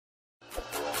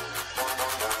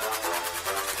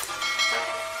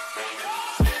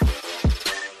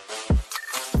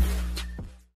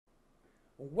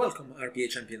Welcome RPA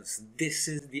champions, this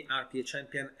is the RPA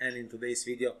champion, and in today's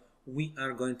video we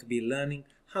are going to be learning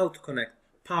how to connect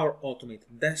Power Automate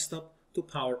Desktop to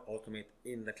Power Automate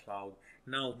in the cloud.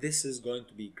 Now this is going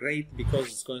to be great because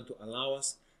it's going to allow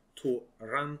us to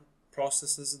run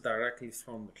processes directly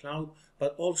from the cloud,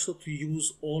 but also to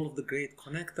use all of the great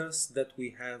connectors that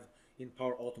we have in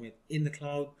Power Automate in the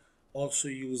cloud, also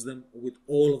use them with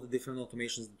all of the different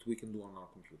automations that we can do on our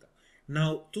computer.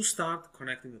 Now to start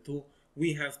connecting the two,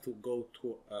 we have to go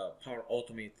to Power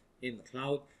Automate in the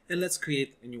cloud, and let's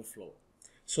create a new flow.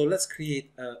 So let's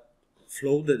create a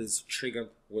flow that is triggered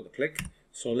with a click.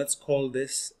 So let's call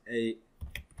this a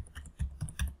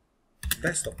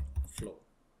desktop flow.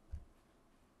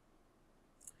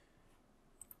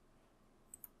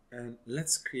 And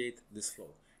let's create this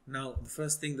flow. Now the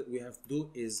first thing that we have to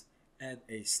do is add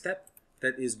a step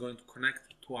that is going to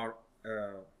connect to our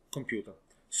computer.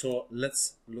 So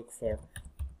let's look for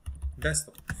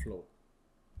desktop flow.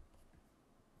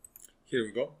 Here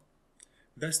we go,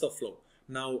 desktop flow.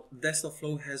 Now desktop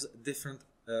flow has different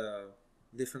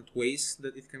ways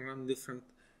that it can run different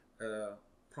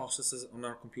processes on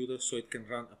our computer. So it can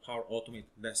run a Power Automate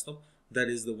desktop, that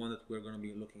is the one that we're going to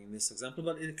be looking in this example,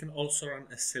 but it can also run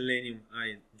a Selenium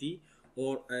ID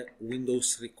or a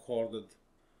Windows recorded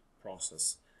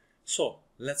process. So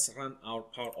let's run our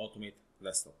Power Automate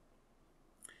desktop.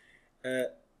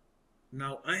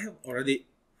 Now I have already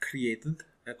created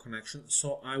a connection,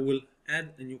 so I will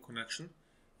add a new connection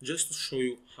just to show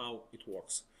you how it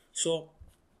works. So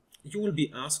you will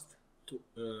be asked to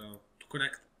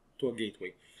connect to a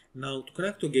gateway. Now to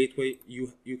connect to a gateway,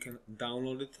 you can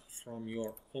download it from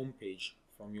your home page,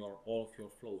 from all of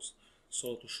your flows.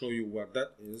 So to show you where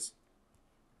that is,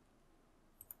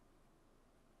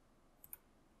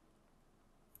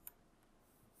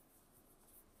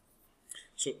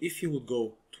 so if you would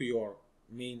go to your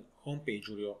main homepage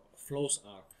where your flows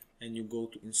are and you go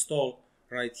to install,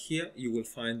 right here you will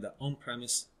find the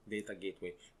on-premise data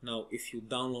gateway. Now if you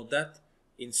download that,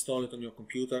 install it on your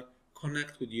computer,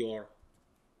 connect with your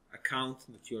account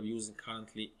that you are using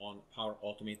currently on Power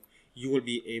Automate, you will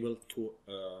be able to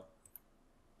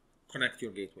connect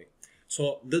your gateway.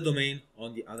 So the domain,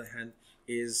 on the other hand,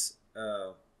 is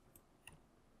the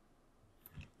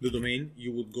domain.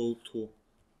 You would go to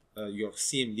your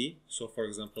CMD. So for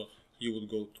example, you would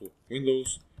go to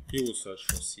Windows, you would search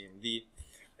for CMD,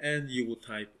 and you would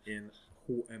type in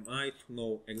who am I to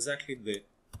know exactly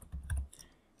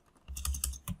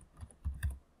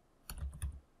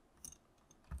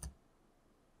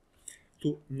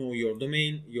your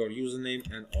domain, your username,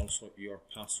 and also your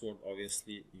password.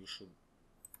 Obviously you should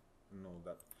know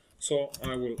that. So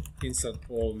I will insert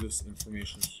all this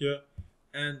information here,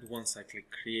 and once I click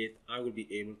create, I will be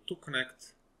able to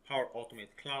connect Power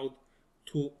Automate Cloud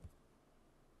to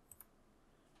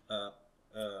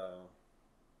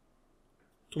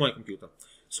my computer.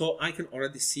 So I can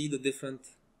already see the different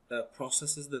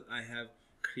processes that I have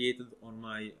created on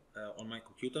my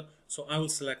computer. So I will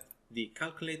select the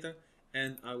calculator,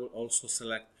 and I will also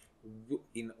select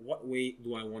in what way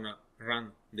do I want to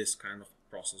run this kind of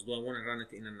process. Do I want to run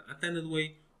it in an attended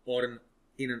way or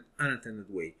in an unattended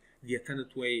way? The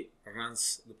attended way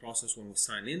runs the process when we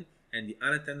sign in, and the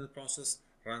unattended process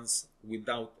runs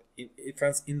it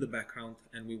runs in the background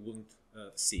and we wouldn't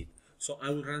see it. So I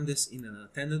will run this in an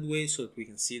attended way so that we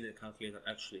can see the calculator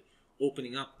actually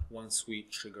opening up once we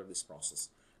trigger this process.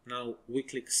 Now we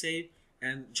click save,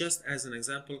 and just as an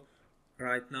example,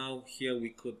 right now here we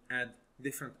could add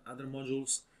different other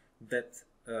modules that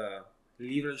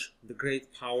leverage the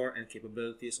great power and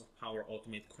capabilities of Power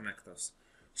Automate connectors.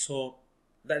 So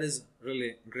that is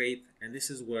really great, and this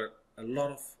is where a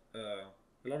lot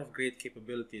of great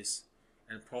capabilities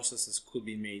and processes could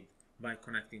be made by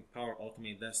connecting Power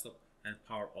Automate Desktop and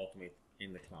Power Automate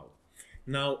in the cloud.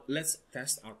 Now let's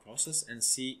test our process and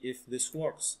see if this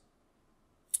works.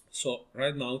 So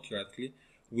right now, theoretically,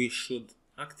 we should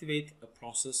activate a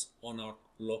process on our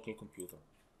local computer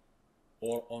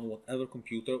or on whatever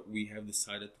computer we have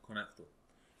decided to connect to.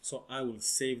 So I will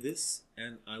save this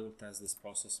and I will test this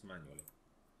process manually.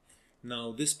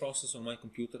 Now this process on my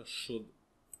computer should,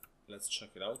 let's check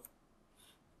it out.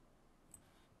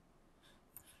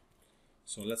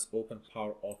 So let's open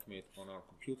Power Automate on our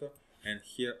computer, and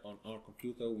here on our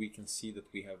computer we can see that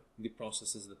we have the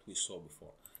processes that we saw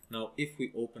before. Now if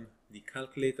we open the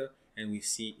calculator and we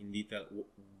see in detail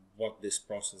what this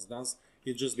process does,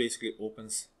 it just basically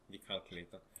opens the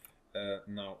calculator.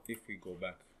 Now if we go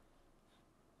back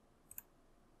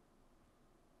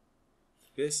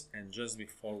to this, and just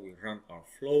before we run our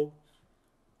flow,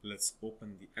 let's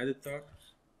open the editor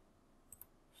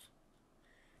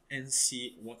and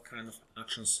see what kind of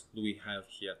actions do we have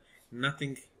here.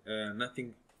 Nothing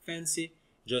fancy,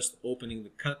 just opening the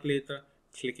calculator,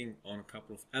 clicking on a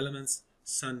couple of elements,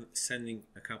 sending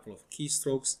a couple of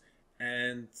keystrokes,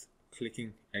 and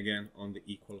clicking again on the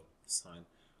equal sign.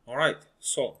 All right,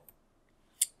 so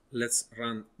let's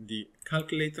run the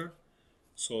calculator.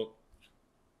 So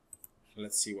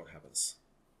let's see what happens.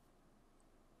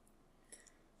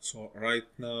 So right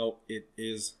now it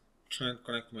is trying to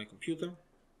connect to my computer.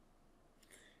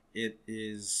 It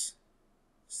is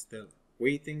still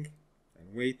waiting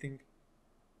and waiting.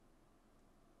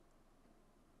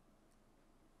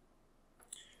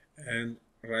 And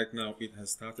right now it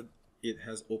has started. It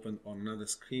has opened on another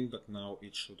screen, but now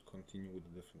it should continue with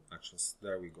the different actions.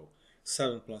 There we go.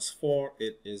 7 plus 4,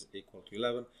 it is equal to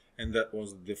 11, and that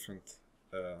was the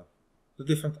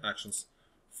different actions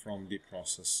from the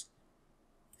process.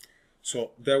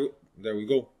 So there we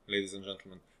go, ladies and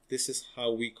gentlemen. This is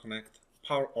how we connect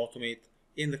Power Automate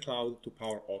in the cloud to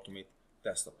Power Automate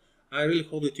desktop. I really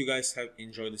hope that you guys have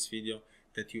enjoyed this video,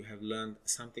 that you have learned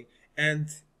something, and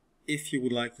if you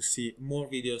would like to see more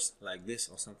videos like this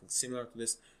or something similar to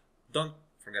this, don't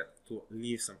forget to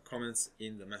leave some comments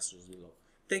in the messages below.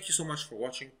 Thank you so much for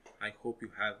watching. I hope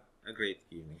you have a great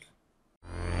evening.